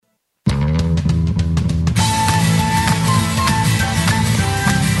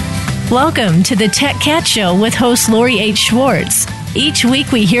Welcome to the Tech Cat Show with host Lori H. Schwartz. Each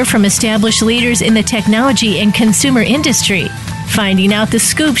week we hear from established leaders in the technology and consumer industry. Finding out the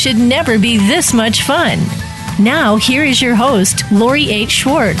scoop should never be this much fun. Now, here is your host, Lori H.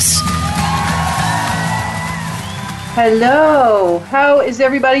 Schwartz. Hello. How is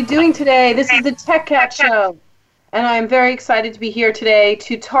everybody doing today? This is the Tech Cat Show, and I'm very excited to be here today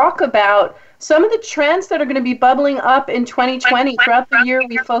to talk about some of the trends that are going to be bubbling up in 2020. Throughout the year,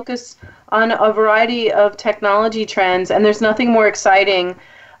 we focus on a variety of technology trends, and there's nothing more exciting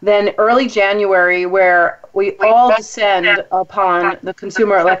than early January, where we all descend upon the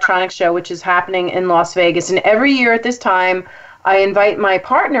Consumer Electronics Show, which is happening in Las Vegas. And every year at this time, I invite my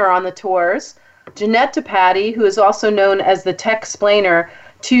partner on the tours, Jeanette DePatie, who is also known as the Tech Explainer,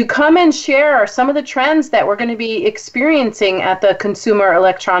 to come and share some of the trends that we're going to be experiencing at the Consumer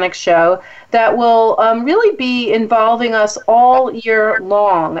Electronics Show that will really be involving us all year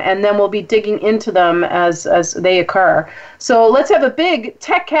long, and then we'll be digging into them as they occur. So let's have a big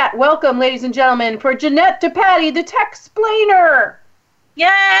Tech Cat welcome, ladies and gentlemen, for Jeanette DePatie, the Tech Explainer. Yay!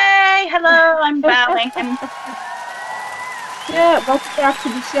 Hello, I'm bowing. Yeah, welcome back to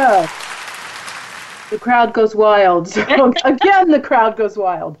the show. The crowd goes wild. So again, the crowd goes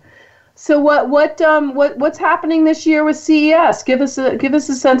wild. So what's happening this year with CES? Give us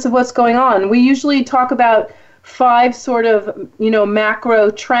a sense of what's going on. We usually talk about 5 sort of macro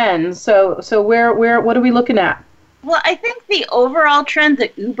trends. So what are we looking at? Well, I think the overall trend,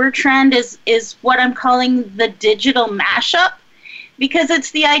 the Uber trend, is what I'm calling the digital mashup, because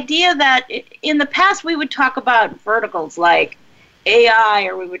it's the idea that in the past we would talk about verticals like AI,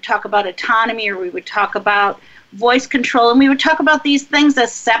 or we would talk about autonomy, or we would talk about voice control, and we would talk about these things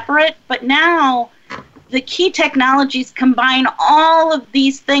as separate. But now the key technologies combine all of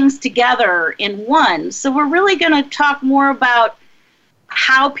these things together in one. So we're really going to talk more about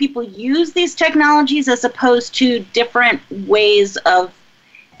how people use these technologies as opposed to different ways of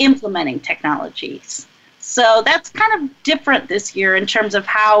implementing technologies. So that's kind of different this year in terms of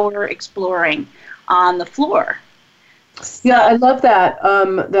how we're exploring on the floor. Yeah, I love that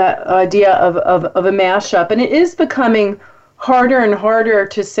that idea of a mashup, and it is becoming harder and harder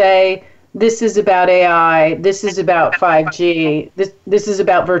to say this is about AI, this is about 5G, this is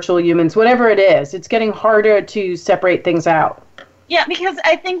about virtual humans, whatever it is. It's getting harder to separate things out. Yeah, because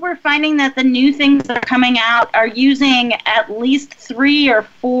I think we're finding that the new things that are coming out are using at least 3 or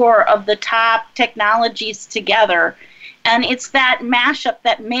 4 of the top technologies together. And it's that mashup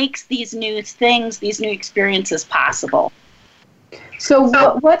that makes these new things, these new experiences possible. So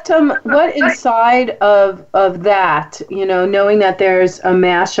what inside of that, knowing that there's a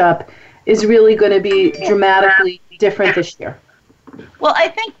mashup, is really going to be dramatically different this year? Well, I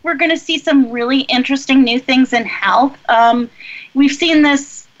think we're going to see some really interesting new things in health. We've seen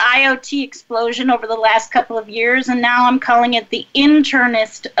this IoT explosion over the last couple of years, and now I'm calling it the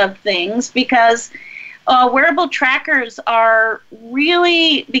internist of things, because wearable trackers are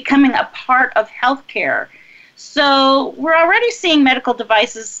really becoming a part of healthcare. So we're already seeing medical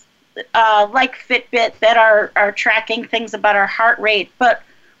devices like Fitbit that are tracking things about our heart rate. But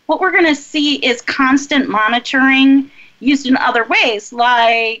what we're going to see is constant monitoring used in other ways,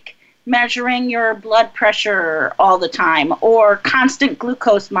 like measuring your blood pressure all the time, or constant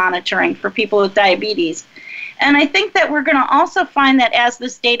glucose monitoring for people with diabetes. And I think that we're going to also find that as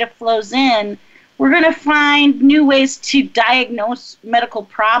this data flows in, we're going to find new ways to diagnose medical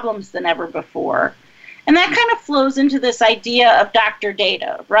problems than ever before. And that kind of flows into this idea of doctor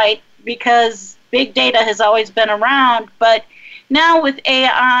data, right? Because big data has always been around, but now with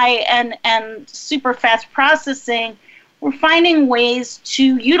AI and super fast processing, we're finding ways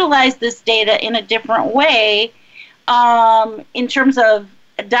to utilize this data in a different way in terms of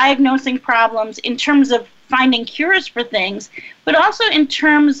diagnosing problems, in terms of finding cures for things, but also in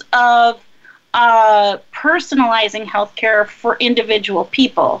terms of personalizing healthcare for individual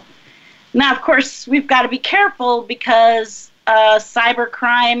people. Now, of course, we've got to be careful because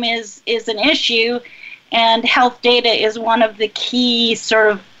cybercrime is an issue, and health data is one of the key sort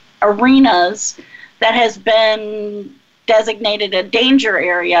of arenas that has been designated a danger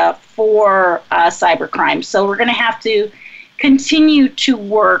area for cybercrime. So we're going to have to continue to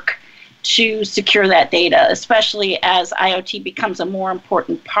work to secure that data, especially as IoT becomes a more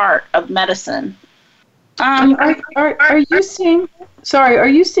important part of medicine. Are you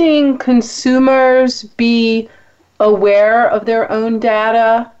seeing consumers be aware of their own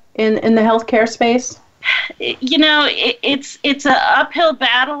data in the healthcare space? You know, it's an uphill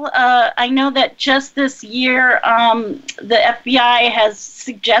battle. I know that just this year, the FBI has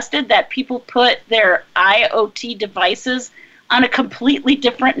suggested that people put their IoT devices on a completely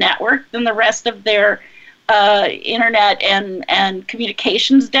different network than the rest of their internet and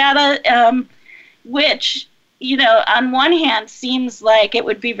communications data, which, on one hand seems like it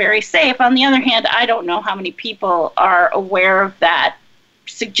would be very safe. On the other hand, I don't know how many people are aware of that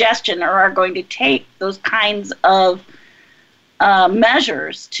suggestion or are going to take those kinds of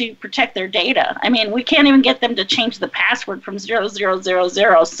measures to protect their data. I mean, we can't even get them to change the password from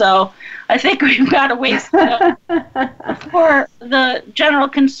 0000. So I think we've got a ways to go before the general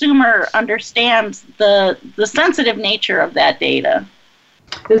consumer understands the sensitive nature of that data.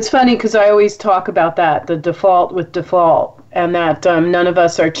 It's funny because I always talk about that, the default with default, and that none of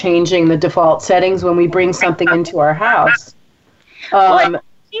us are changing the default settings when we bring something into our house.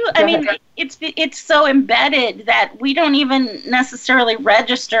 It's so embedded that we don't even necessarily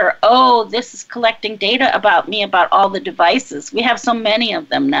register, this is collecting data about me, about all the devices. We have so many of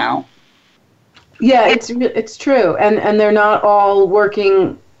them now. Yeah, it's true. And they're not all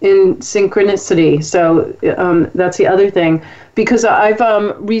working in synchronicity. So that's the other thing. Because I've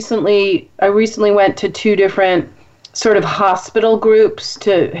recently went to 2 different sort of hospital groups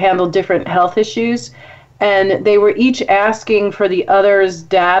to handle different health issues. And they were each asking for the other's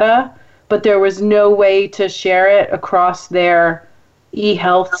data, but there was no way to share it across their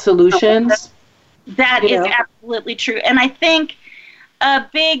e-health solutions. That is absolutely true. And I think a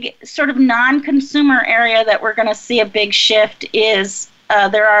big sort of non-consumer area that we're going to see a big shift is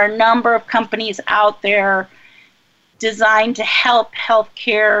there are a number of companies out there designed to help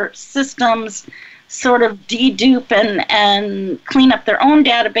healthcare systems sort of dedupe and clean up their own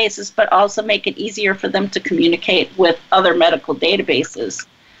databases, but also make it easier for them to communicate with other medical databases.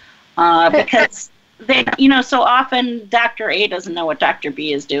 Because they, so often Dr. A doesn't know what Dr.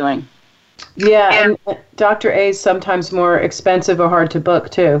 B is doing. Yeah, and Dr. A is sometimes more expensive or hard to book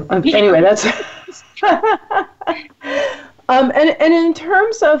too. Anyway, that's and in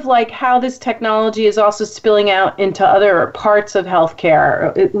terms of like how this technology is also spilling out into other parts of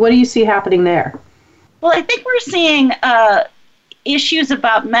healthcare, what do you see happening there? Well, I think we're seeing issues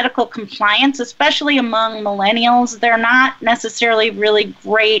about medical compliance, especially among millennials. They're not necessarily really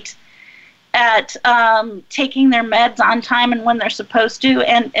great at taking their meds on time and when they're supposed to.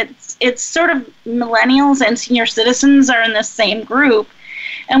 And it's sort of millennials and senior citizens are in the same group.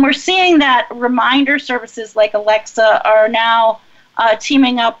 And we're seeing that reminder services like Alexa are now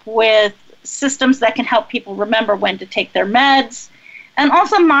teaming up with systems that can help people remember when to take their meds, and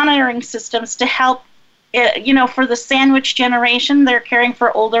also monitoring systems to help, for the sandwich generation. They're caring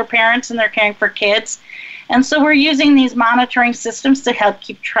for older parents and they're caring for kids. And so we're using these monitoring systems to help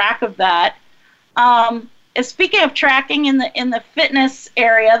keep track of that. Speaking of tracking in the fitness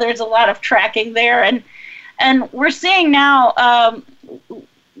area, there's a lot of tracking there. And we're seeing now,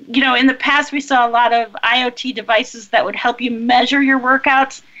 in the past we saw a lot of IoT devices that would help you measure your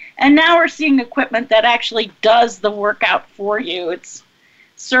workouts. And now we're seeing equipment that actually does the workout for you. It's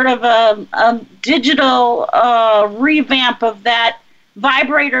sort of a digital revamp of that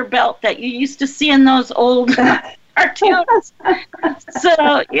vibrator belt that you used to see in those old cartoons.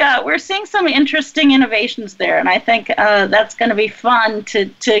 So, yeah, we're seeing some interesting innovations there, and I think that's going to be fun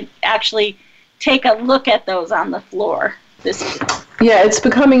to actually take a look at those on the floor this year. Yeah, it's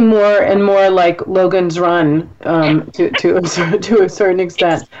becoming more and more like Logan's Run to a certain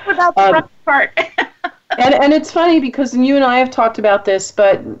extent. Without the run part. And it's funny because you and I have talked about this,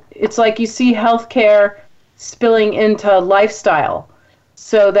 but it's like you see healthcare spilling into lifestyle,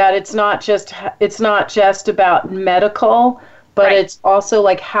 so that it's not just about medical, but right. It's also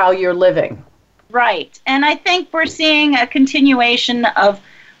like how you're living. Right. And I think we're seeing a continuation of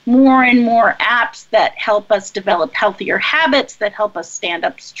more and more apps that help us develop healthier habits, that help us stand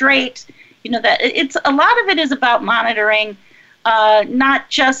up straight. That it's a lot of it is about monitoring, not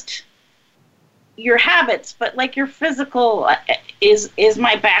just your habits, but like your physical, is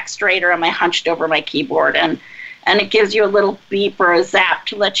my back straight or am I hunched over my keyboard? And it gives you a little beep or a zap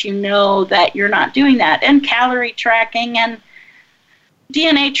to let you know that you're not doing that. And calorie tracking and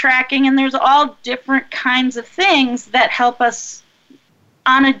DNA tracking, and there's all different kinds of things that help us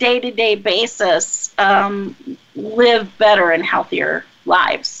on a day-to-day basis live better and healthier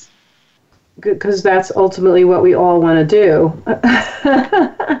lives. Because that's ultimately what we all want to do. That's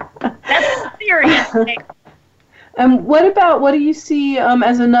serious. And what do you see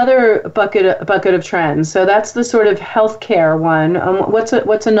as another bucket of trends? So that's the sort of healthcare one.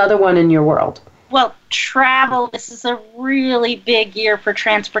 What's another one in your world? Well, travel. This is a really big year for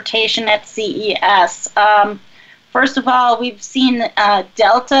transportation at CES. First of all, we've seen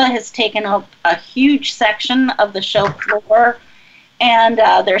Delta has taken up a huge section of the show floor, and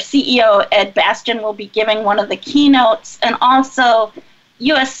their CEO, Ed Bastian, will be giving one of the keynotes, and also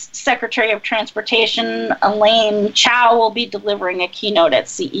U.S. Secretary of Transportation Elaine Chao will be delivering a keynote at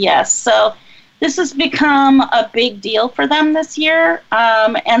CES. So this has become a big deal for them this year,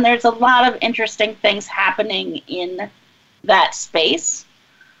 and there's a lot of interesting things happening in that space.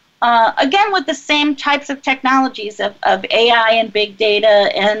 Again, with the same types of technologies of AI and big data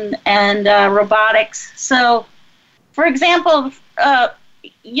and robotics. So, for example,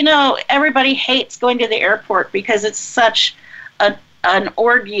 everybody hates going to the airport because it's such an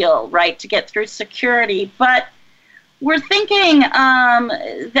ordeal, right, to get through security. But we're thinking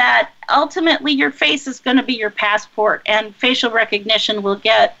that ultimately your face is going to be your passport, and facial recognition will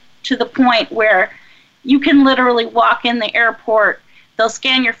get to the point where you can literally walk in the airport. They'll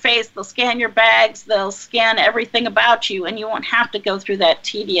scan your face, they'll scan your bags, they'll scan everything about you, and you won't have to go through that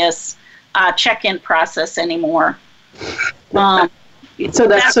tedious check-in process anymore. So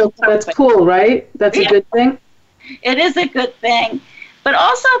that's cool, right? That's a good thing? It is a good thing. But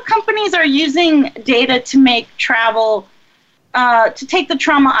also companies are using data to make travel, to take the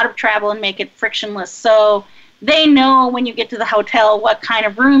trauma out of travel and make it frictionless. So they know when you get to the hotel what kind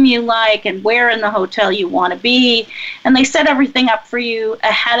of room you like and where in the hotel you want to be. And they set everything up for you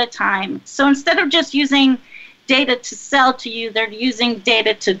ahead of time. So instead of just using data to sell to you, they're using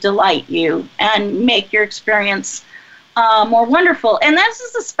data to delight you and make your experience more wonderful. And this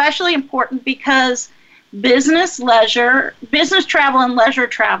is especially important because business travel and leisure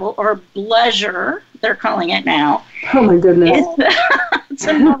travel, or bleisure, they're calling it now. Oh my goodness. It's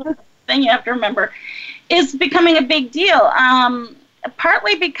another thing you have to remember, is becoming a big deal,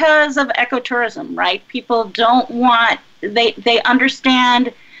 partly because of ecotourism, right? People don't want, they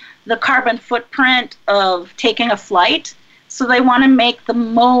understand the carbon footprint of taking a flight, so they want to make the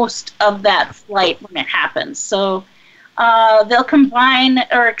most of that flight when it happens. So they'll combine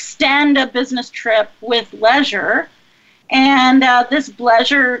or extend a business trip with leisure, and this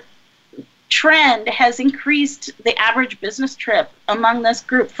bleisure trend has increased the average business trip among this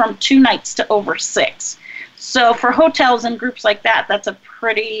group from 2 nights to over 6. So for hotels and groups like that, that's a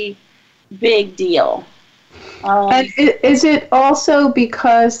pretty big deal. And is it also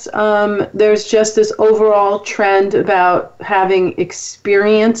because there's just this overall trend about having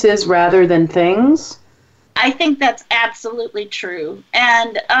experiences rather than things? I think that's absolutely true.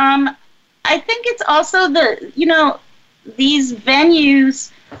 And I think it's also these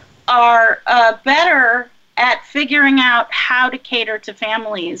venues are better at figuring out how to cater to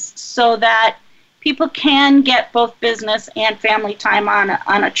families so that people can get both business and family time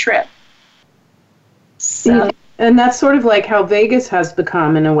on a trip. So, and that's sort of like how Vegas has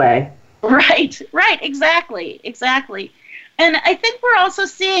become in a way. Right, exactly. And I think we're also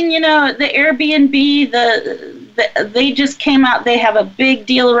seeing, the Airbnb, they just came out, they have a big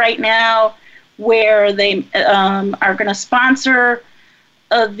deal right now where they are going to sponsor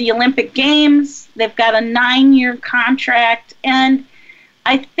the Olympic Games. They've got a 9-year contract, and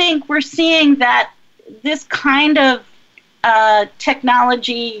I think we're seeing that this kind of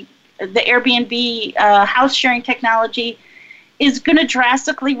technology, the Airbnb house sharing technology, is going to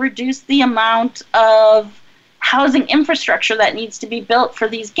drastically reduce the amount of housing infrastructure that needs to be built for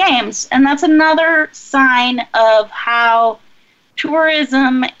these games. And that's another sign of how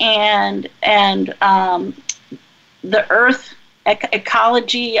tourism and the earth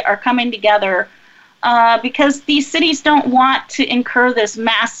ecology are coming together, because these cities don't want to incur this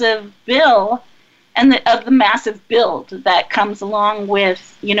massive bill and the massive build that comes along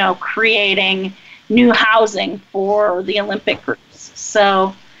with, creating new housing for the Olympic groups.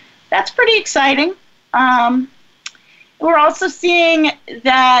 So that's pretty exciting. We're also seeing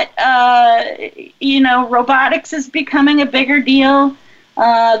that, robotics is becoming a bigger deal.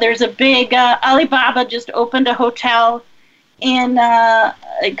 There's a big, Alibaba just opened a hotel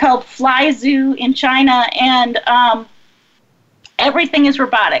called Fly Zoo in China, and everything is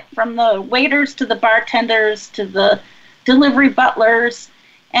robotic, from the waiters to the bartenders to the delivery butlers.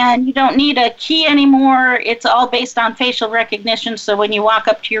 And you don't need a key anymore. It's all based on facial recognition. So when you walk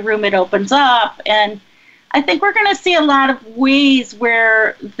up to your room, it opens up. And I think we're going to see a lot of ways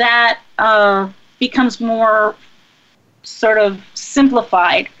where that becomes more sort of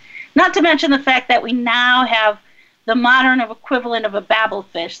simplified. Not to mention the fact that we now have the modern equivalent of a Babel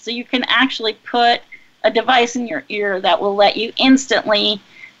fish. So you can actually put a device in your ear that will let you instantly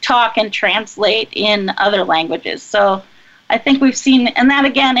talk and translate in other languages. So I think we've seen, and that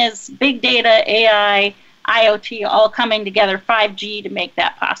again is big data, AI, IoT, all coming together, 5G, to make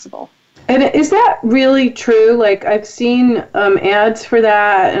that possible. And is that really true? Like I've seen ads for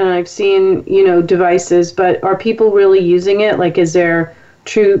that, and I've seen devices, but are people really using it? Like, is there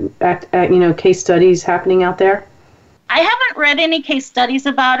true case studies happening out there? I haven't read any case studies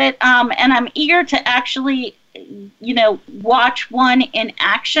about it, and I'm eager to actually watch one in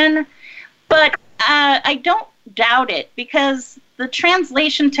action, but I don't doubt it because the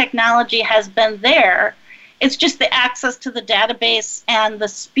translation technology has been there. It's just the access to the database and the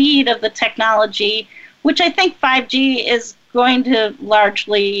speed of the technology, which I think 5G is going to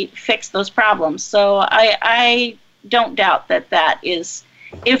largely fix those problems. So I don't doubt that is,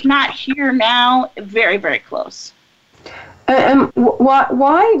 if not here now, very, very close. And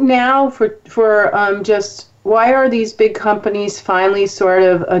why now why are these big companies finally sort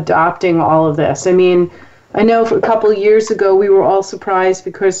of adopting all of this? I mean, I know for a couple of years ago we were all surprised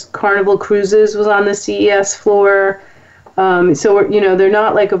because Carnival Cruises was on the CES floor. So they're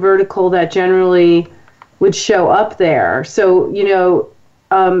not like a vertical that generally would show up there. So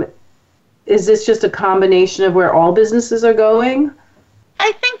is this just a combination of where all businesses are going?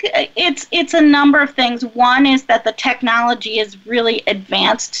 I think it's a number of things. One is that the technology is really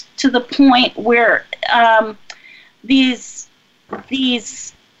advanced to the point where these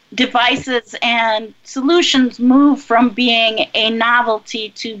devices and solutions move from being a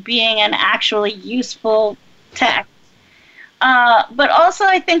novelty to being an actually useful tech. But also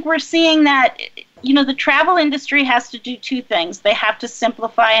I think we're seeing that, the travel industry has to do two things. They have to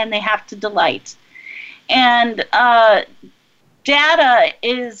simplify and they have to delight. And data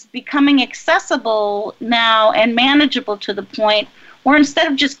is becoming accessible now and manageable to the point where instead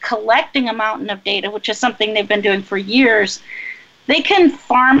of just collecting a mountain of data, which is something they've been doing for years, they can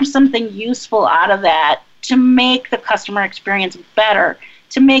farm something useful out of that to make the customer experience better,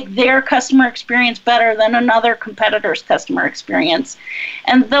 to make their customer experience better than another competitor's customer experience.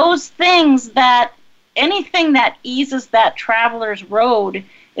 And those things anything that eases that traveler's road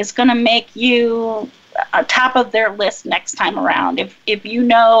is going to make you top of their list next time around. If you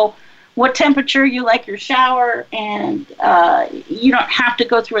know what temperature you like your shower and you don't have to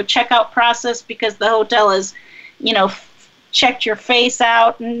go through a checkout process because the hotel has, checked your face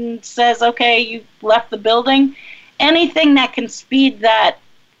out and says, okay, you left the building. Anything that can speed that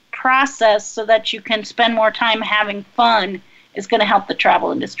process so that you can spend more time having fun is going to help the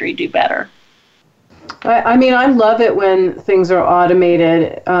travel industry do better. I mean, I love it when things are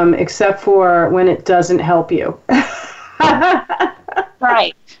automated, except for when it doesn't help you.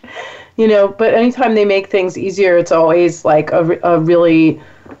 Right. But anytime they make things easier, it's always like a really,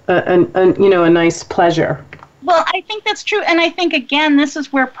 a nice pleasure. Well, I think that's true. And I think, again, this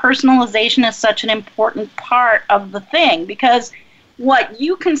is where personalization is such an important part of the thing, because what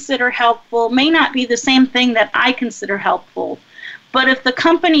you consider helpful may not be the same thing that I consider helpful. But if the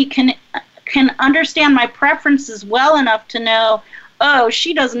company can understand my preferences well enough to know, oh,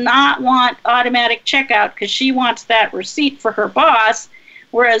 she does not want automatic checkout because she wants that receipt for her boss,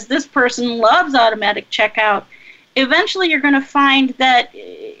 whereas this person loves automatic checkout, eventually you're going to find that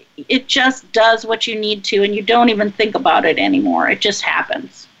it just does what you need to, and you don't even think about it anymore. It just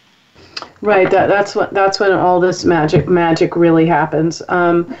happens. Right. That's when all this magic really happens.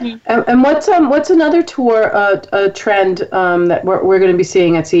 Mm-hmm. And what's another trend that we're going to be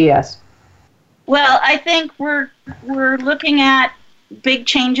seeing at CES? Well, I think we're looking at big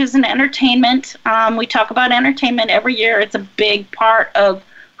changes in entertainment. We talk about entertainment every year. It's a big part of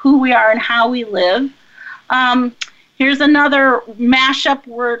who we are and how we live. Here's another mashup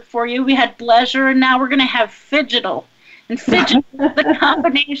word for you. We had pleasure, and now we're going to have phygital. And phygital is the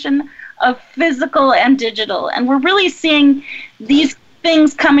combination of physical and digital. And we're really seeing these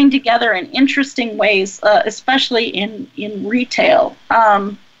things coming together in interesting ways, especially in retail,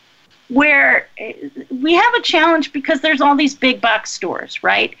 where we have a challenge because there's all these big box stores,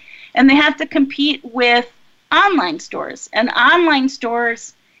 right? And they have to compete with online stores. And online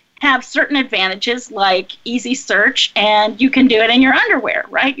stores have certain advantages like easy search, and you can do it in your underwear,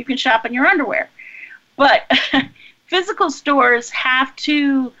 right? You can shop in your underwear. But physical stores have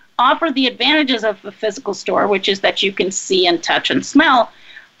to offer the advantages of a physical store, which is that you can see and touch and smell,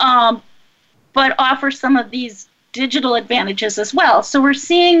 but offer some of these digital advantages as well. So we're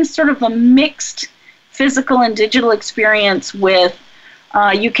seeing sort of a mixed physical and digital experience with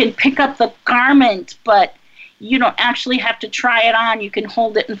you can pick up the garment, but you don't actually have to try it on. You can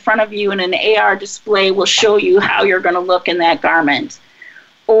hold it in front of you, and an AR display will show you how you're going to look in that garment.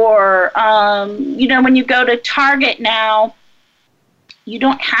 Or, when you go to Target now, you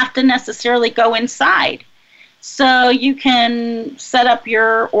don't have to necessarily go inside. So you can set up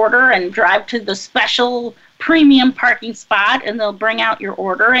your order and drive to the special premium parking spot, and they'll bring out your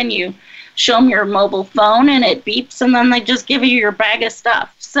order, and you show them your mobile phone, and it beeps, and then they just give you your bag of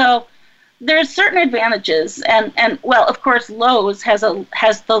stuff. So there's certain advantages, and well, of course, Lowe's has the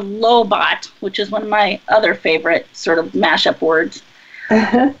Lowbot, which is one of my other favorite sort of mashup words,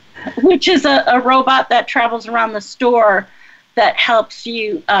 which is a robot that travels around the store that helps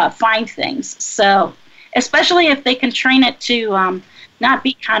you find things. So especially if they can train it to not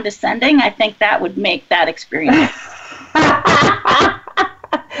be condescending, I think that would make that experience.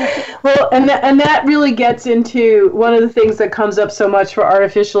 Well, and that really gets into one of the things that comes up so much for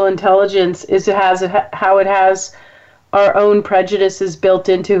artificial intelligence is how it has our own prejudices built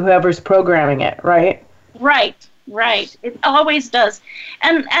into whoever's programming it, right? Right. It always does.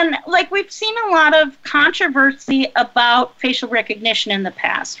 And like we've seen a lot of controversy about facial recognition in the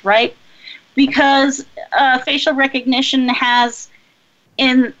past, right? Because facial recognition has,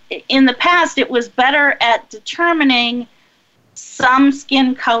 in the past, it was better at determining some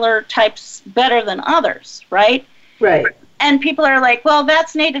skin color types better than others, right? Right. And people are like, well,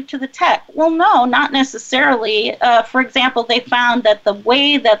 that's native to the tech. Well, no, not necessarily. For example, they found that the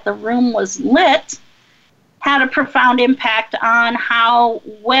way that the room was lit had a profound impact on how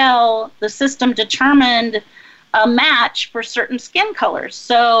well the system determined a match for certain skin colors.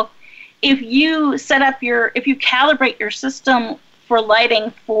 So if you calibrate your system for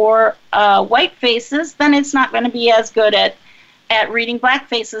lighting for white faces, then it's not going to be as good at reading black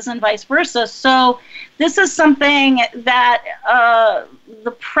faces and vice versa. So this is something that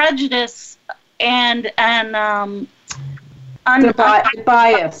the prejudice and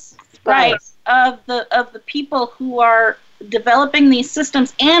bias, right, of the people who are developing these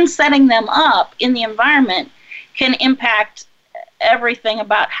systems and setting them up in the environment can impact everything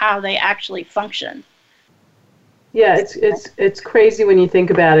about how they actually function. Yeah, it's crazy when you think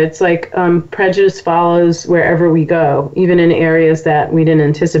about it. It's like prejudice follows wherever we go, even in areas that we didn't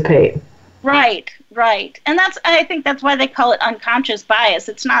anticipate. Right. And I think that's why they call it unconscious bias.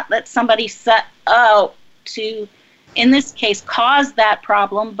 It's not that somebody set out to, in this case, cause that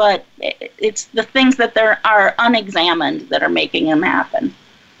problem, but it's the things that are unexamined that are making them happen.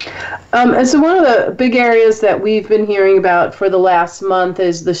 And so one of the big areas that we've been hearing about for the last month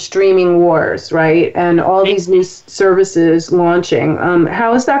is the streaming wars, right? And all these new services launching.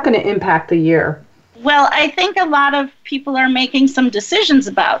 How is that going to impact the year? Well, I think a lot of people are making some decisions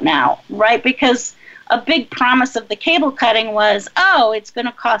about now, right? Because a big promise of the cable cutting was, it's going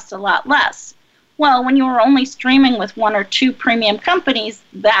to cost a lot less. Well, when you were only streaming with one or two premium companies,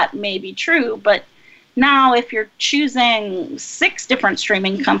 that may be true, but now, if you're choosing 6 different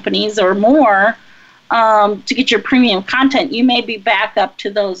streaming companies or more to get your premium content, you may be back up to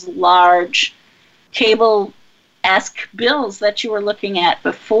those large cable-esque bills that you were looking at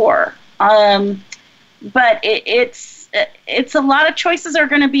before. But it's a lot of choices are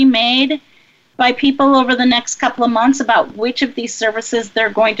going to be made by people over the next couple of months about which of these services they're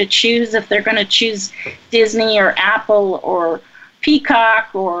going to choose, if they're going to choose Disney or Apple or Peacock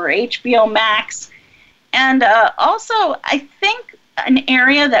or HBO Max. And also, I think an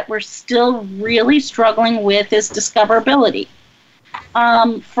area that we're still really struggling with is discoverability.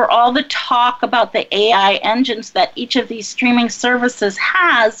 For all the talk about the AI engines that each of these streaming services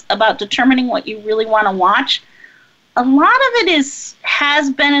has about determining what you really want to watch, a lot of it has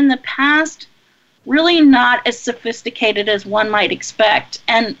been in the past really not as sophisticated as one might expect.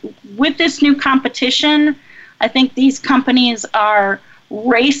 And with this new competition, I think these companies are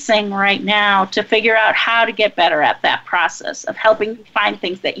racing right now to figure out how to get better at that process of helping you find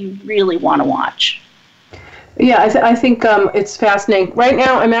things that you really want to watch. Yeah, I think it's fascinating. Right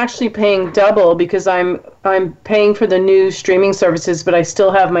now, I'm actually paying double because I'm paying for the new streaming services, but I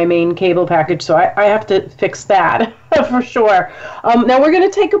still have my main cable package, so I have to fix that for sure. Now we're going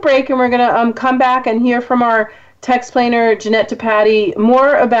to take a break, and we're going to come back and hear from our text-plainer, Jeanette DePatie,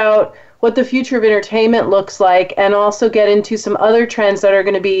 more about what the future of entertainment looks like, and also get into some other trends that are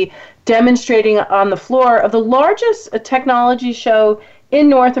going to be demonstrating on the floor of the largest technology show in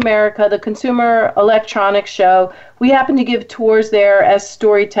North America, the Consumer Electronics Show. We happen to give tours there as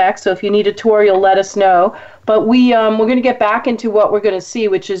StoryTech, so if you need a tour, you'll let us know. But we're going to get back into what we're going to see,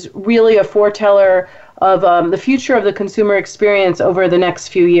 which is really a foreteller of the future of the consumer experience over the next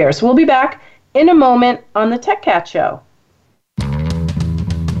few years. So we'll be back in a moment on the Tech Cat Show.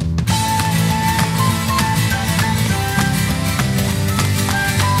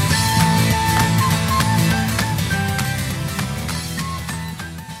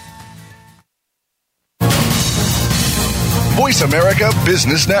 Voice America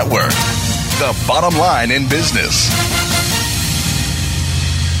Business Network, the bottom line in business.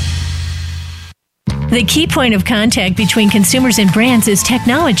 The key point of contact between consumers and brands is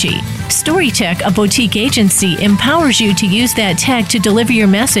technology. StoryTech, a boutique agency, empowers you to use that tech to deliver your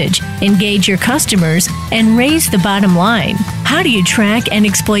message, engage your customers, and raise the bottom line. How do you track and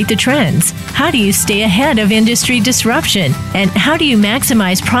exploit the trends? How do you stay ahead of industry disruption? And how do you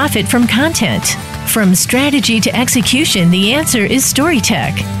maximize profit from content? From strategy to execution, the answer is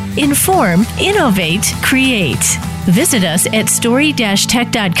StoryTech. Inform, innovate, create. Visit us at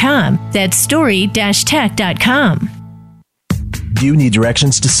story-tech.com. That's story-tech.com. Do you need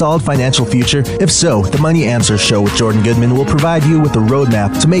directions to solid financial future? If so, the Money Answer Show with Jordan Goodman will provide you with a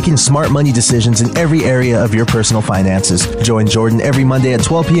roadmap to making smart money decisions in every area of your personal finances. Join Jordan every Monday at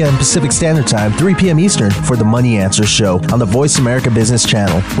 12 p.m. Pacific Standard Time, 3 p.m. Eastern for the Money Answer Show on the Voice America Business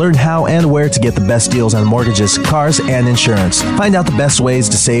Channel. Learn how and where to get the best deals on mortgages, cars, and insurance. Find out the best ways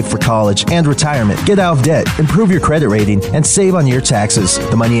to save for college and retirement. Get out of debt, improve your credit rating, and save on your taxes.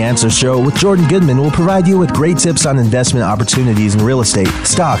 The Money Answer Show with Jordan Goodman will provide you with great tips on investment opportunities in real estate,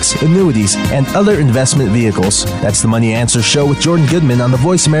 stocks, annuities, and other investment vehicles. That's the Money Answer Show with Jordan Goodman on the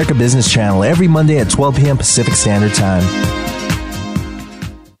Voice America Business Channel every Monday at 12 p.m. Pacific Standard Time.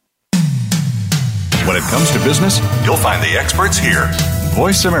 When it comes to business, you'll find the experts here.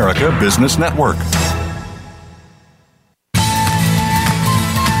 Voice America Business Network.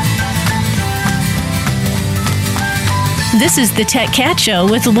 This is the Tech Cat Show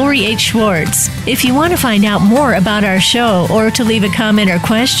with Lori H. Schwartz. If you want to find out more about our show or to leave a comment or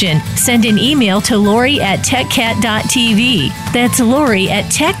question, send an email to Lori at techcat.tv. That's Lori at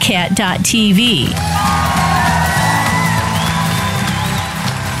techcat.tv.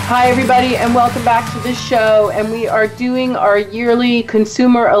 Hi, everybody, and welcome back to the show. And we are doing our yearly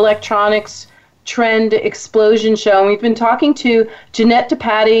Consumer Electronics Trend Explosion Show. And we've been talking to Jeanette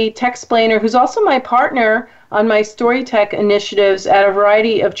DePatie, Tech-splainer, who's also my partner on my StoryTech initiatives at a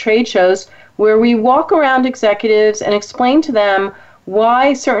variety of trade shows where we walk around executives and explain to them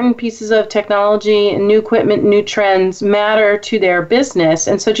why certain pieces of technology and new equipment, new trends matter to their business.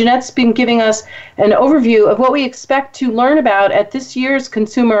 And so Jeanette's been giving us an overview of what we expect to learn about at this year's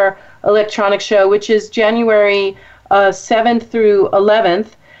Consumer Electronics Show, which is January 7th through 11th.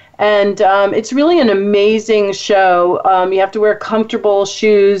 And it's really an amazing show. You have to wear comfortable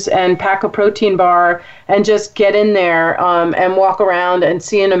shoes and pack a protein bar and just get in there and walk around and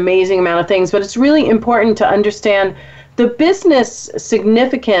see an amazing amount of things. But it's really important to understand the business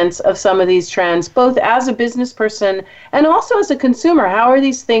significance of some of these trends, both as a business person and also as a consumer. How are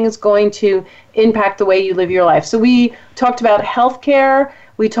these things going to impact the way you live your life? So we talked about healthcare,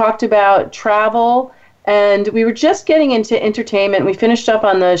 we talked about travel, and we were just getting into entertainment. We finished up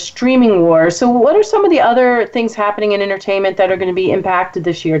on the streaming war. So what are some of the other things happening in entertainment that are going to be impacted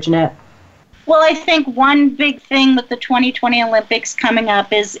this year, Jeanette? Well, I think one big thing with the 2020 Olympics coming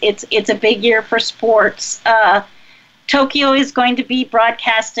up is it's a big year for sports. Tokyo is going to be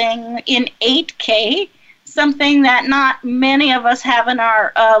broadcasting in 8K, something that not many of us have in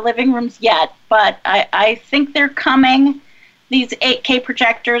our living rooms yet, but I think they're coming, these 8K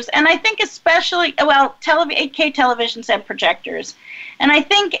projectors, and I think especially, 8K televisions and projectors. And I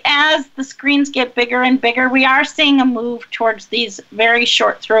think as the screens get bigger and bigger, we are seeing a move towards these very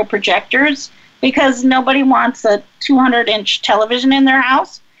short throw projectors because nobody wants a 200-inch television in their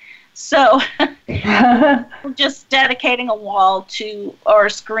house. So we're just dedicating a wall to or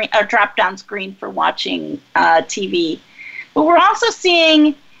a drop-down screen for watching TV. But we're also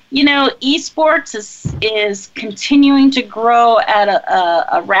seeing, esports is continuing to grow at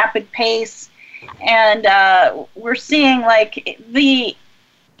a rapid pace, and we're seeing the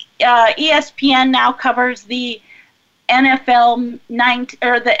ESPN now covers the NFL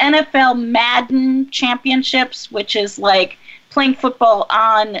the NFL Madden Championships, which is like playing football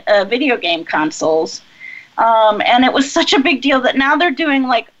on video game consoles. And it was such a big deal that now they're doing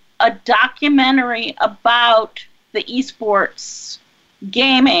like a documentary about the esports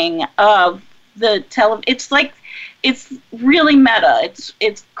gaming of the it's really meta.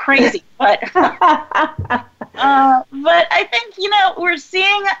 It's crazy, but but I think we're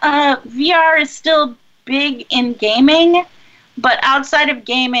seeing VR is still big in gaming, but outside of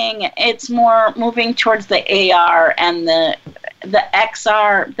gaming, it's more moving towards the AR and the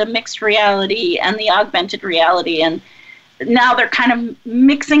XR, the mixed reality and the augmented reality, and now they're kind of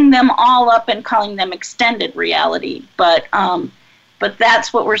mixing them all up and calling them extended reality. But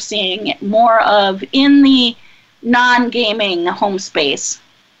that's what we're seeing more of in the non-gaming home space.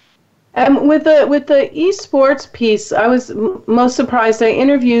 With the esports piece, I was most surprised. I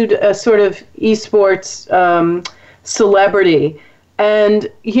interviewed a sort of esports celebrity,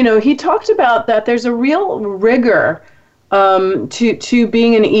 And, he talked about that there's a real rigor to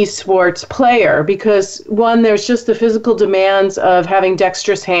being an esports player because, one, there's just the physical demands of having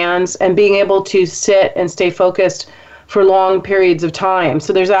dexterous hands and being able to sit and stay focused for long periods of time.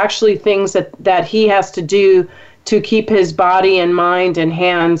 So there's actually things that he has to do to keep his body and mind and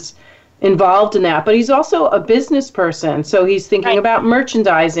hands involved in that. But he's also a business person. So he's thinking about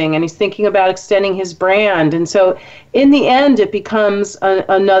merchandising and he's thinking about extending his brand. And so in the end, it becomes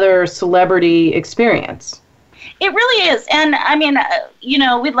another celebrity experience. It really is. And I mean,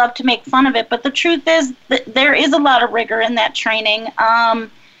 we'd love to make fun of it, but the truth is that there is a lot of rigor in that training.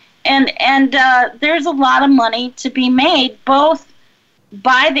 And there's a lot of money to be made, both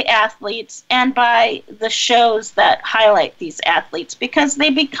by the athletes and by the shows that highlight these athletes, because they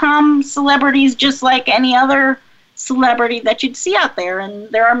become celebrities just like any other celebrity that you'd see out there. And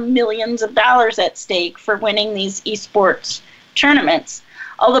there are millions of dollars at stake for winning these esports tournaments.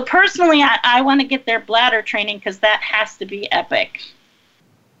 Although personally, I want to get their bladder training because that has to be epic.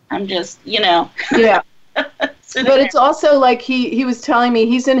 I'm just, Yeah. But it's also like he was telling me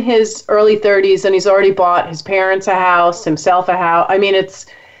he's in his early 30s and he's already bought his parents a house, himself a house. I mean,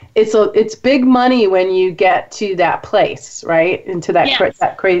 it's big money when you get to that place, right? Into that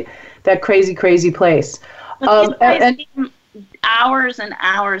that crazy place. And hours and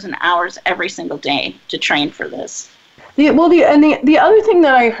hours and hours every single day to train for this. The other thing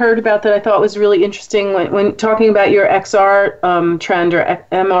that I heard about that I thought was really interesting when talking about your XR trend or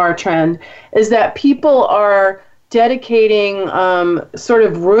MR trend is that people are dedicating sort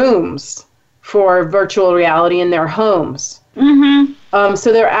of rooms for virtual reality in their homes. Mm-hmm.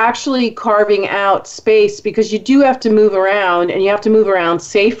 So they're actually carving out space because you do have to move around and you have to move around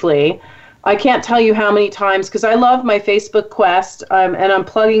safely. I can't tell you how many times, because I love my Facebook Quest, and I'm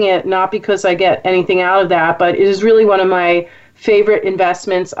plugging it not because I get anything out of that, but it is really one of my favorite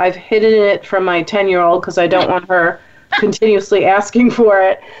investments. I've hidden it from my 10-year-old because I don't want her continuously asking for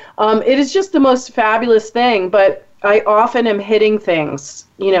it. It is just the most fabulous thing, but I often am hitting things,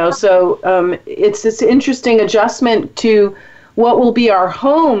 so it's this interesting adjustment to what will be our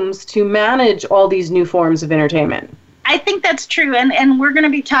homes to manage all these new forms of entertainment. I think that's true, and we're going to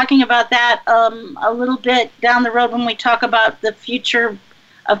be talking about that a little bit down the road when we talk about the future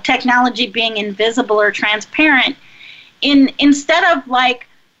of technology being invisible or transparent. Instead of like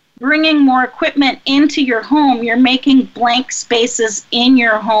bringing more equipment into your home, you're making blank spaces in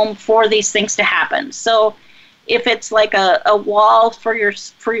your home for these things to happen. So if it's like a wall for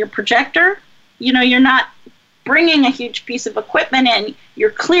your projector, you're not bringing a huge piece of equipment in,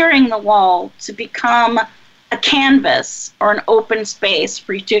 you're clearing the wall to become a canvas or an open space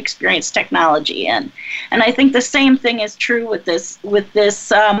for you to experience technology in. And I think the same thing is true with this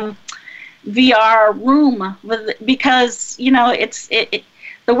VR room, because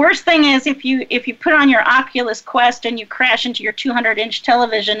the worst thing is if you put on your Oculus Quest and you crash into your 200-inch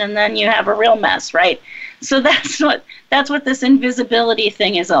television, and then you have a real mess, right? So that's what this invisibility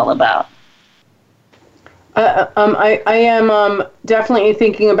thing is all about. I am definitely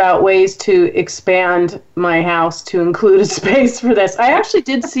thinking about ways to expand my house to include a space for this. I actually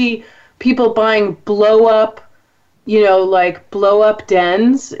did see people buying blow up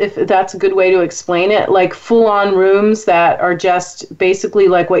dens, if that's a good way to explain it, like full-on rooms that are just basically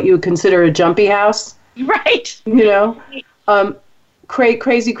like what you would consider a jumpy house. Right.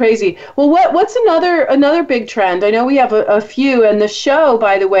 Crazy. Well, what's another big trend? I know we have a few, and the show,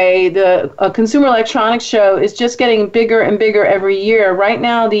 by the way, the Consumer Electronics Show is just getting bigger and bigger every year. Right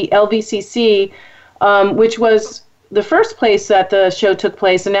now, the LVCC, which was the first place that the show took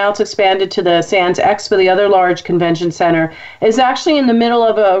place, and now it's expanded to the Sands Expo, the other large convention center, is actually in the middle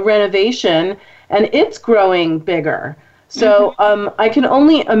of a renovation, and it's growing bigger. So I can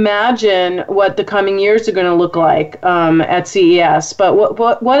only imagine what the coming years are going to look like at CES. But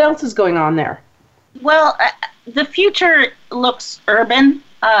what else is going on there? Well, the future looks urban.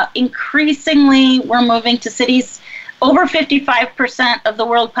 Increasingly, we're moving to cities. Over 55% of the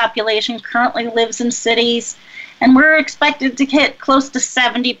world population currently lives in cities, and we're expected to hit close to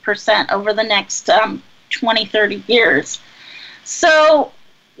 70% over the next 20, 30 years. So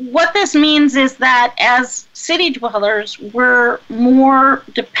what this means is that as city dwellers, we're more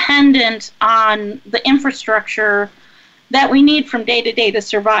dependent on the infrastructure that we need from day to day to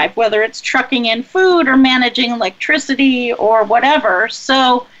survive, whether it's trucking in food or managing electricity or whatever.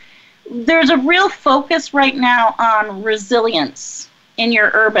 So there's a real focus right now on resilience in your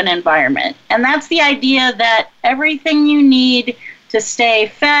urban environment. And that's the idea that everything you need to stay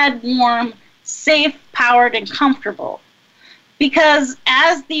fed, warm, safe, powered, and comfortable. Because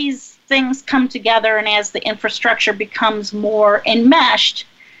as these things come together and as the infrastructure becomes more enmeshed,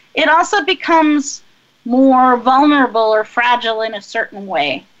 it also becomes more vulnerable or fragile in a certain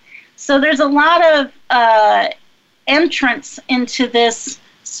way. So there's a lot of entrance into this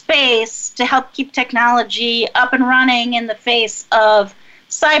space to help keep technology up and running in the face of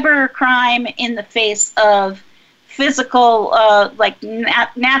cybercrime, in the face of physical,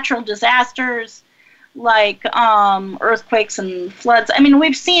 natural disasters, like earthquakes and floods. I mean,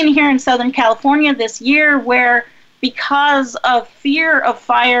 we've seen here in Southern California this year where, because of fear of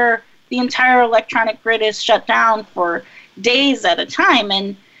fire, the entire electronic grid is shut down for days at a time.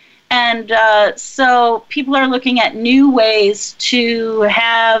 And so people are looking at new ways to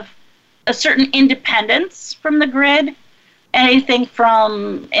have a certain independence from the grid, anything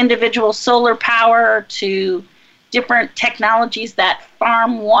from individual solar power to different technologies that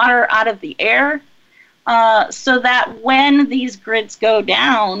farm water out of the air, so that when these grids go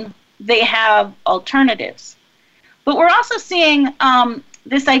down, they have alternatives. But we're also seeing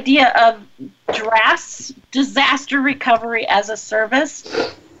this idea of DRaaS, disaster recovery as a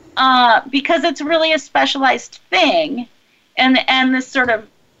service, because it's really a specialized thing, and this sort of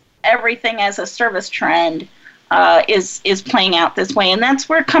everything as a service trend is playing out this way. And that's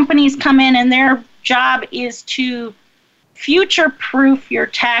where companies come in, and their job is to future-proof your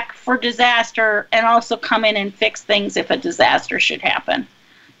tech for disaster and also come in and fix things if a disaster should happen.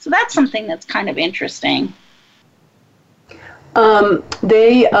 So that's something that's kind of interesting.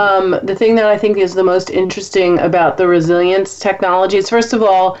 The thing that I think is the most interesting about the resilience technologies, first of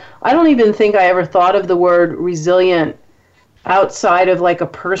all, I don't even think I ever thought of the word resilient outside of like a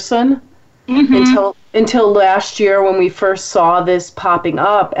person until last year when we first saw this popping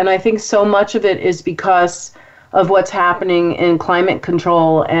up. And I think so much of it is because of what's happening in climate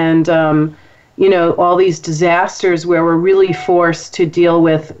control and, all these disasters where we're really forced to deal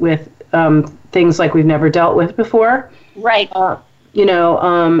with things like we've never dealt with before. Right.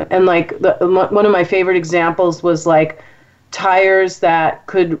 And like one of my favorite examples was like tires that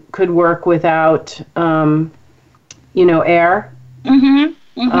could work without, air.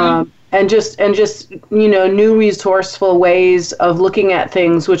 And just new resourceful ways of looking at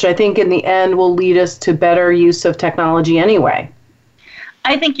things, which I think in the end will lead us to better use of technology anyway.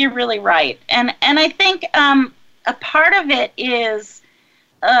 I think you're really right. And I think a part of it is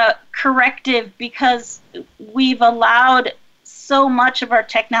corrective, because we've allowed so much of our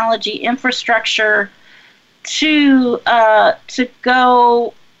technology infrastructure to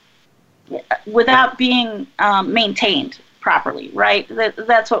go without being maintained properly, right?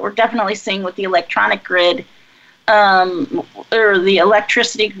 That's what we're definitely seeing with the electronic grid, or the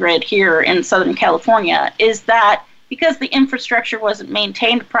electricity grid here in Southern California, is that because the infrastructure wasn't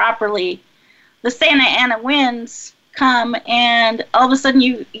maintained properly, the Santa Ana winds come and all of a sudden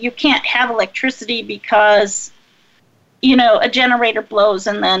you can't have electricity because a generator blows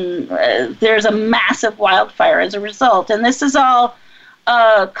and then there's a massive wildfire as a result. And this is all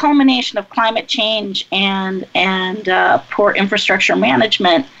a culmination of climate change and poor infrastructure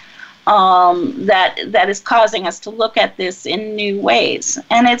management that is causing us to look at this in new ways.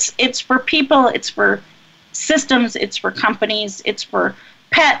 And it's for people, it's for systems, it's for companies, it's for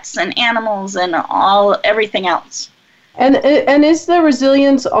pets and animals and everything else. And is the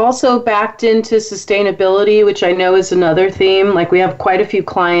resilience also backed into sustainability, which I know is another theme? Like we have quite a few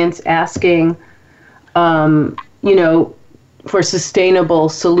clients asking, for sustainable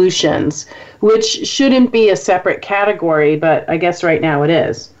solutions, which shouldn't be a separate category, but I guess right now it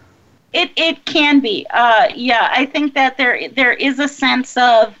is. It can be. I think that there is a sense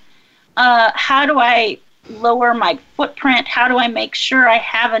of how do I lower my footprint? How do I make sure I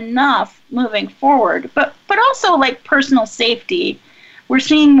have enough moving forward? But also like personal safety. We're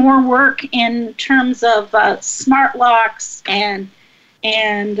seeing more work in terms of smart locks and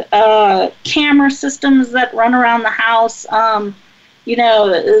camera systems that run around the house.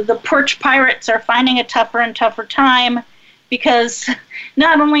 The porch pirates are finding a tougher and tougher time because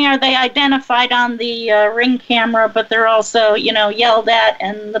not only are they identified on the Ring camera, but they're also, yelled at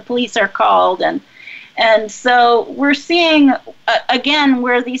and the police are called. And so we're seeing, again,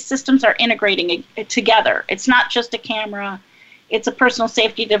 where these systems are integrating together. It's not just a camera. It's a personal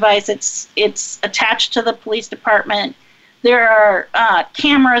safety device. It's attached to the police department. There are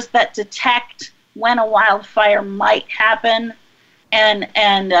cameras that detect when a wildfire might happen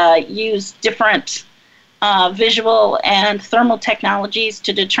and use different visual and thermal technologies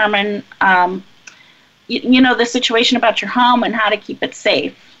to determine, the situation about your home and how to keep it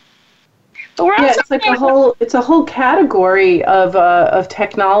safe. But we're also it's a whole category of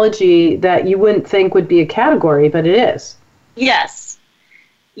technology that you wouldn't think would be a category, but it is. Yes.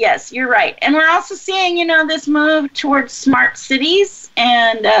 Yes, you're right. And we're also seeing, this move towards smart cities.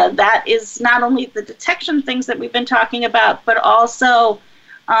 And that is not only the detection things that we've been talking about, but also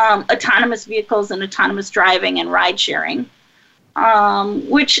autonomous vehicles and autonomous driving and ride sharing,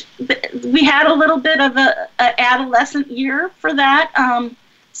 which we had a little bit of a adolescent year for that.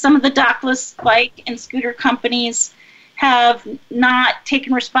 Some of the dockless bike and scooter companies have not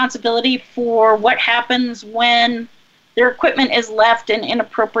taken responsibility for what happens when their equipment is left in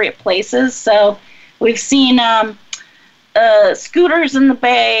inappropriate places. So we've seen scooters in the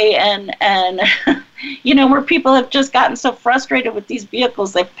bay and where people have just gotten so frustrated with these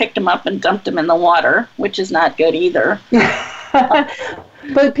vehicles, they've picked them up and dumped them in the water, which is not good either.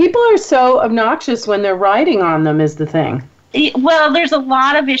 But people are so obnoxious when they're riding on them is the thing. Well, there's a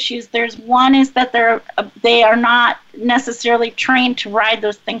lot of issues. There's one is that they are not necessarily trained to ride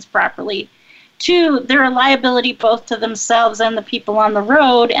those things properly. Two, they're a liability both to themselves and the people on the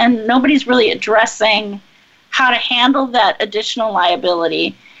road, and nobody's really addressing how to handle that additional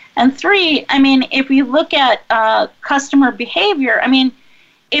liability. And three, if we look at customer behavior,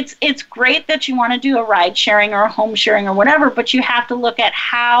 it's great that you want to do a ride sharing or a home sharing or whatever, but you have to look at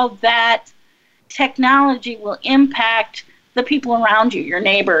how that technology will impact the people around you, your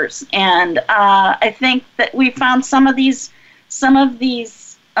neighbors. And I think that we found some of these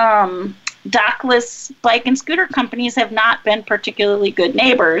dockless bike and scooter companies have not been particularly good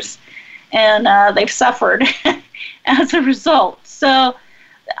neighbors, and they've suffered as a result. So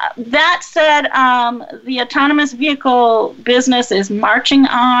that said, the autonomous vehicle business is marching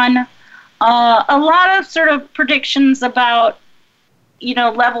on. A lot of sort of predictions about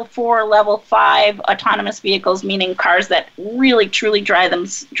level 4, level 5 autonomous vehicles, meaning cars that really truly drive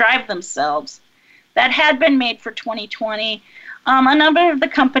themselves, that had been made for 2020. A number of the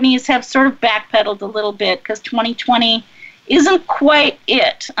companies have sort of backpedaled a little bit because 2020 isn't quite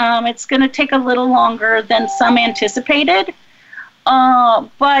it. It's going to take a little longer than some anticipated.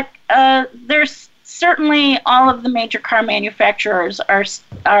 But there's certainly all of the major car manufacturers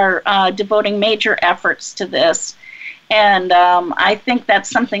are devoting major efforts to this. And I think that's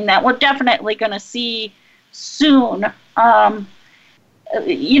something that we're definitely going to see soon.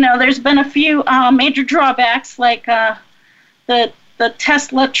 There's been a few major drawbacks, like the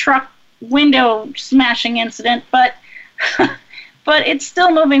Tesla truck window smashing incident, but it's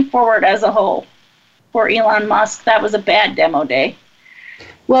still moving forward as a whole. For Elon Musk, that was a bad demo day.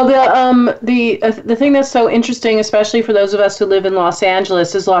 Well, the thing that's so interesting, especially for those of us who live in Los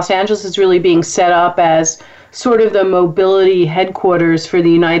Angeles, is Los Angeles is really being set up as sort of the mobility headquarters for the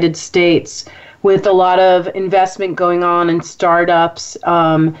United States, with a lot of investment going on in startups,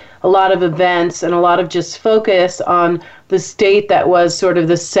 a lot of events, and a lot of just focus on the state that was sort of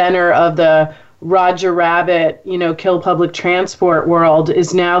the center of the Roger Rabbit, kill public transport world,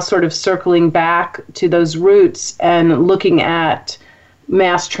 is now sort of circling back to those roots and looking at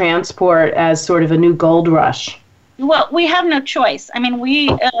mass transport as sort of a new gold rush. Well, we have no choice.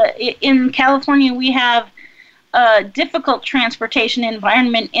 We in California, we have a difficult transportation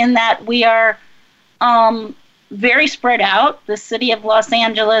environment in that we are very spread out. The city of Los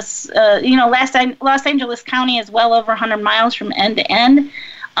Angeles, Los Angeles County is well over 100 miles from end to end,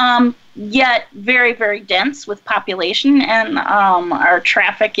 yet very, very dense with population, and our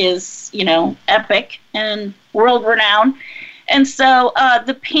traffic is, epic and world-renowned. And so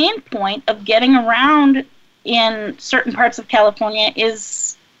the pain point of getting around in certain parts of California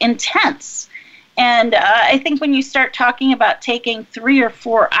is intense. And I think when you start talking about taking 3 or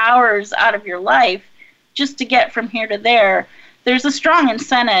 4 hours out of your life just to get from here to there, there's a strong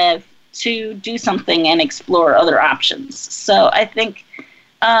incentive to do something and explore other options. So I think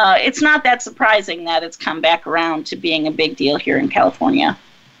it's not that surprising that it's come back around to being a big deal here in California.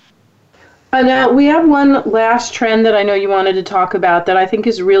 Now, we have one last trend that I know you wanted to talk about that I think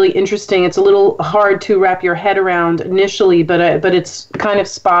is really interesting. It's a little hard to wrap your head around initially, but it's kind of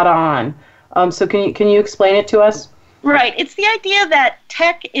spot on. So can you explain it to us? Right. It's the idea that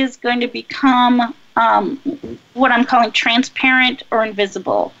tech is going to become what I'm calling transparent or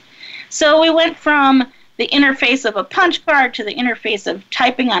invisible. So we went from the interface of a punch card to the interface of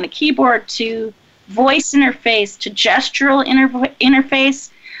typing on a keyboard to voice interface to gestural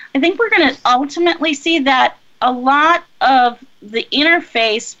interface. I think we're going to ultimately see that a lot of the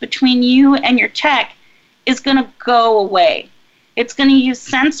interface between you and your tech is going to go away. It's going to use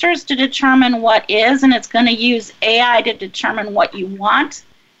sensors to determine what is, and it's going to use AI to determine what you want,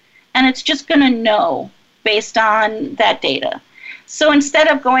 and it's just going to know based on that data. So instead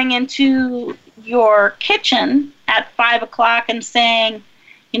of going into your kitchen at 5 o'clock and saying,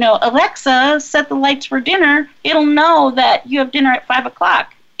 Alexa, set the lights for dinner, it'll know that you have dinner at 5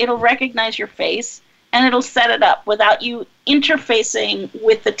 o'clock. it'll recognize your face, and it'll set it up without you interfacing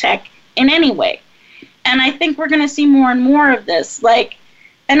with the tech in any way. And I think we're going to see more and more of this. Like,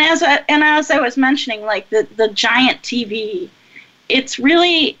 and as I was mentioning, like the giant TV, it's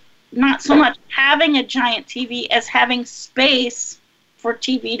really not so much having a giant TV as having space for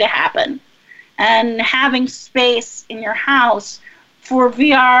TV to happen, and having space in your house for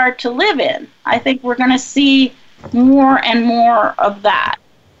VR to live in. I think we're going to see more and more of that.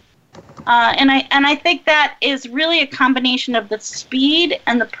 And I think that is really a combination of the speed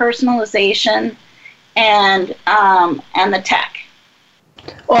and the personalization and the tech.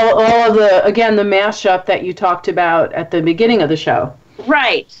 All of the mashup that you talked about at the beginning of the show.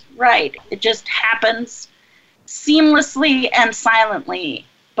 Right. It just happens seamlessly and silently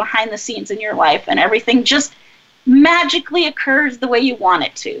behind the scenes in your life, and everything just magically occurs the way you want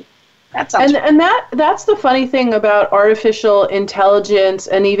it to. That's the funny thing about artificial intelligence,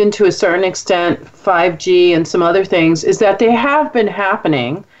 and even to a certain extent 5G and some other things, is that they have been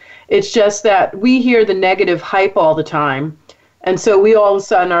happening. It's just that we hear the negative hype all the time. And so we all of a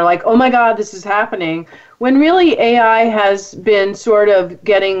sudden are like, oh my God, this is happening. When really AI has been sort of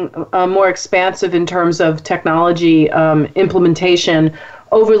getting more expansive in terms of technology implementation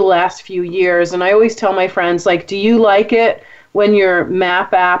over the last few years. And I always tell my friends, like, do you like it when your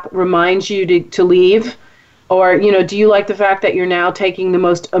map app reminds you to leave? Or, do you like the fact that you're now taking the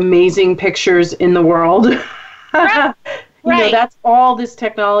most amazing pictures in the world? Right. That's all this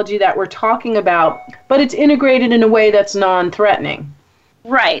technology that we're talking about, but it's integrated in a way that's non-threatening.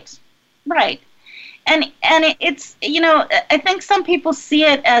 Right. And it's, I think some people see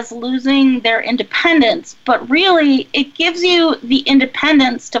it as losing their independence, but really it gives you the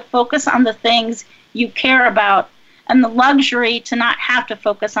independence to focus on the things you care about and the luxury to not have to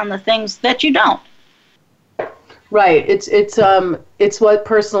focus on the things that you don't. Right. It's what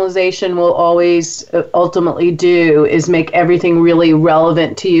personalization will always ultimately do, is make everything really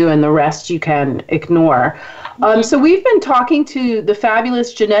relevant to you, and the rest you can ignore. So we've been talking to the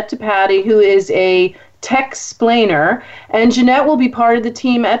fabulous Jeanette DePatie, who is a tech-splainer, and Jeanette will be part of the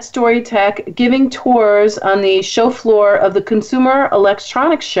team at Storytech, giving tours on the show floor of the Consumer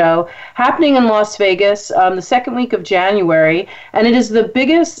Electronics Show happening in Las Vegas the second week of January, and it is the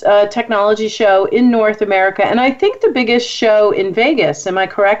biggest technology show in North America, and I think the biggest show in Vegas. Am I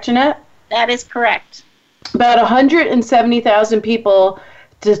correct, Jeanette? That is correct. About 170,000 people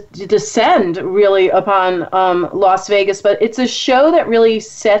descend really upon Las Vegas, but it's a show that really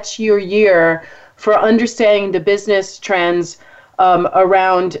sets your year for understanding the business trends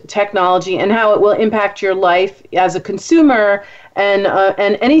around technology and how it will impact your life as a consumer and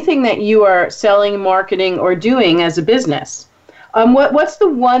anything that you are selling, marketing, or doing as a business. What's the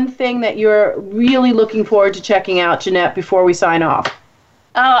one thing that you're really looking forward to checking out, Jeanette, before we sign off?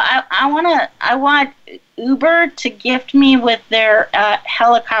 Oh, I want Uber to gift me with their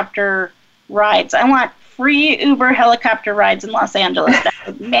helicopter rides. I want free Uber helicopter rides in Los Angeles. That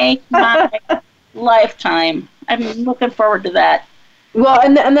would make my lifetime. I'm looking forward to that. Well,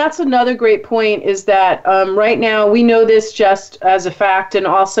 and that's another great point, is that right now we know this just as a fact, and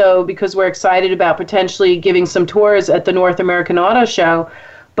also because we're excited about potentially giving some tours at the North American Auto Show.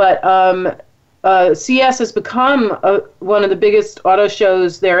 But CES has become one of the biggest auto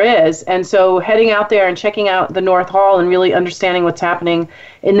shows there is, and so heading out there and checking out the North Hall and really understanding what's happening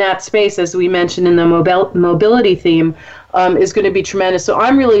in that space, as we mentioned in the mobility theme, is going to be tremendous. So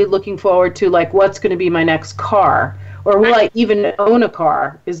I'm really looking forward to, like, what's going to be my next car, or will I even own a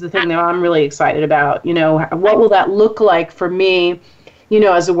car, is the thing that I'm really excited about. What will that look like for me,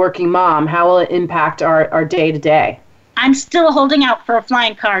 as a working mom? How will it impact our day-to-day? I'm still holding out for a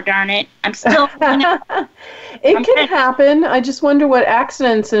flying car, darn it. I'm still holding out. It can happen. I just wonder what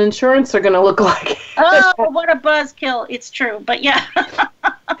accidents and insurance are going to look like. Oh, what a buzzkill. It's true, but yeah.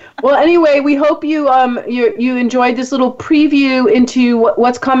 Well, anyway, we hope you enjoyed this little preview into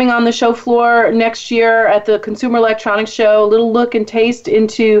what's coming on the show floor next year at the Consumer Electronics Show, a little look and taste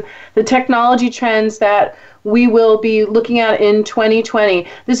into the technology trends that we will be looking at in 2020.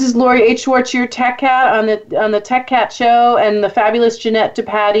 This is Lori H. Schwartz, your Tech Cat on the Tech Cat Show, and the fabulous Jeanette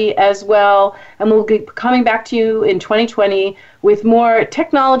DePatie as well. And we'll be coming back to you in 2020 with more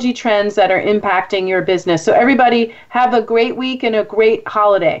technology trends that are impacting your business. So everybody, have a great week and a great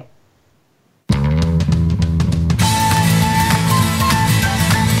holiday.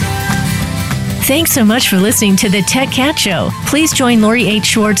 Thanks so much for listening to the Tech Cat Show. Please join Lori H.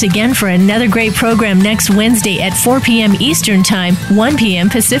 Schwartz again for another great program next Wednesday at 4 p.m. Eastern Time, 1 p.m.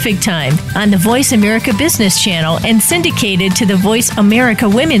 Pacific Time on the Voice America Business Channel and syndicated to the Voice America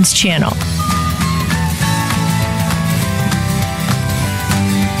Women's Channel.